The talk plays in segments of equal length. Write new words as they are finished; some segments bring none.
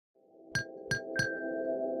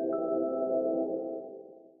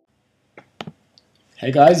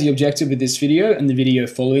Hey guys, the objective of this video and the video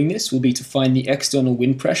following this will be to find the external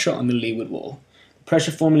wind pressure on the leeward wall. The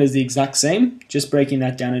pressure formula is the exact same, just breaking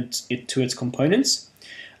that down to its components.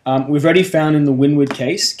 We've already found in the windward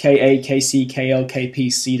case, Ka, Kc, Kl,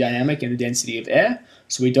 Kp, C dynamic and the density of air,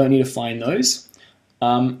 so we don't need to find those.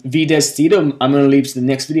 V des theta, I'm going to leave to the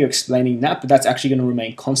next video explaining that, but that's actually going to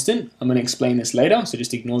remain constant. I'm going to explain this later, so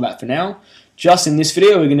just ignore that for now. Just in this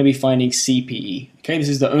video, we're going to be finding CPE. Okay, this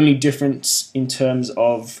is the only difference in terms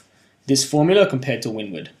of this formula compared to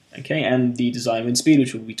windward. Okay, and the design wind speed,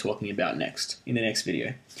 which we'll be talking about next in the next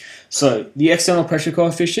video. So the external pressure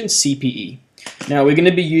coefficient, CPE. Now we're going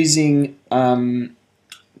to be using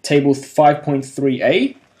table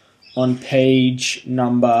 5.3a on page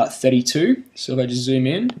number 32. So if I just zoom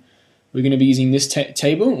in, we're going to be using this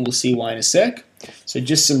table, and we'll see why in a sec. So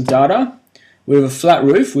just some data. We have a flat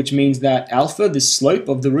roof, which means that alpha, the slope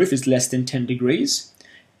of the roof, is less than 10 degrees.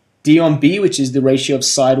 D on B, which is the ratio of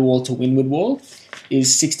side wall to windward wall,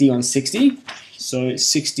 is 60 on 60. So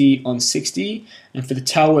 60 on 60. And for the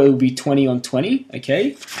tower, it will be 20 on 20,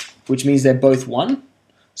 okay? Which means they're both 1.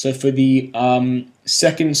 So for the for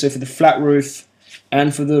the flat roof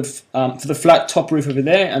and for the flat top roof over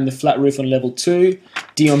there and the flat roof on level 2,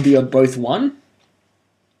 D on B are both 1.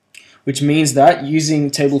 Which means that using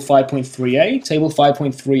table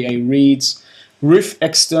 5.3a reads roof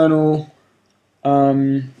external,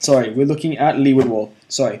 we're looking at leeward wall.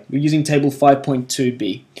 We're using table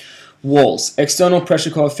 5.2b. Walls, external pressure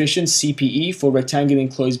coefficient, CPE, for rectangular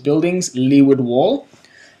enclosed buildings, leeward wall.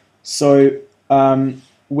 So,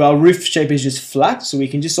 while roof shape is just flat, so we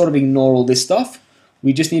can just sort of ignore all this stuff.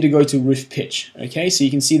 We just need to go to roof pitch, okay? So you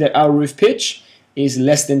can see that our roof pitch is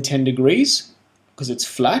less than 10 degrees, because it's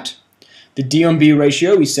flat. The D on B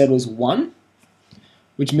ratio we said was 1,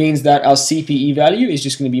 which means that our CPE value is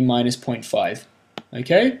just going to be minus 0.5.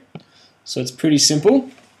 Okay, so it's pretty simple.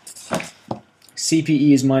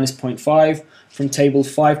 CPE is minus 0.5 from table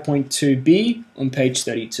 5.2b on page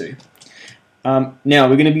 32. Now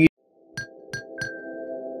we're going to be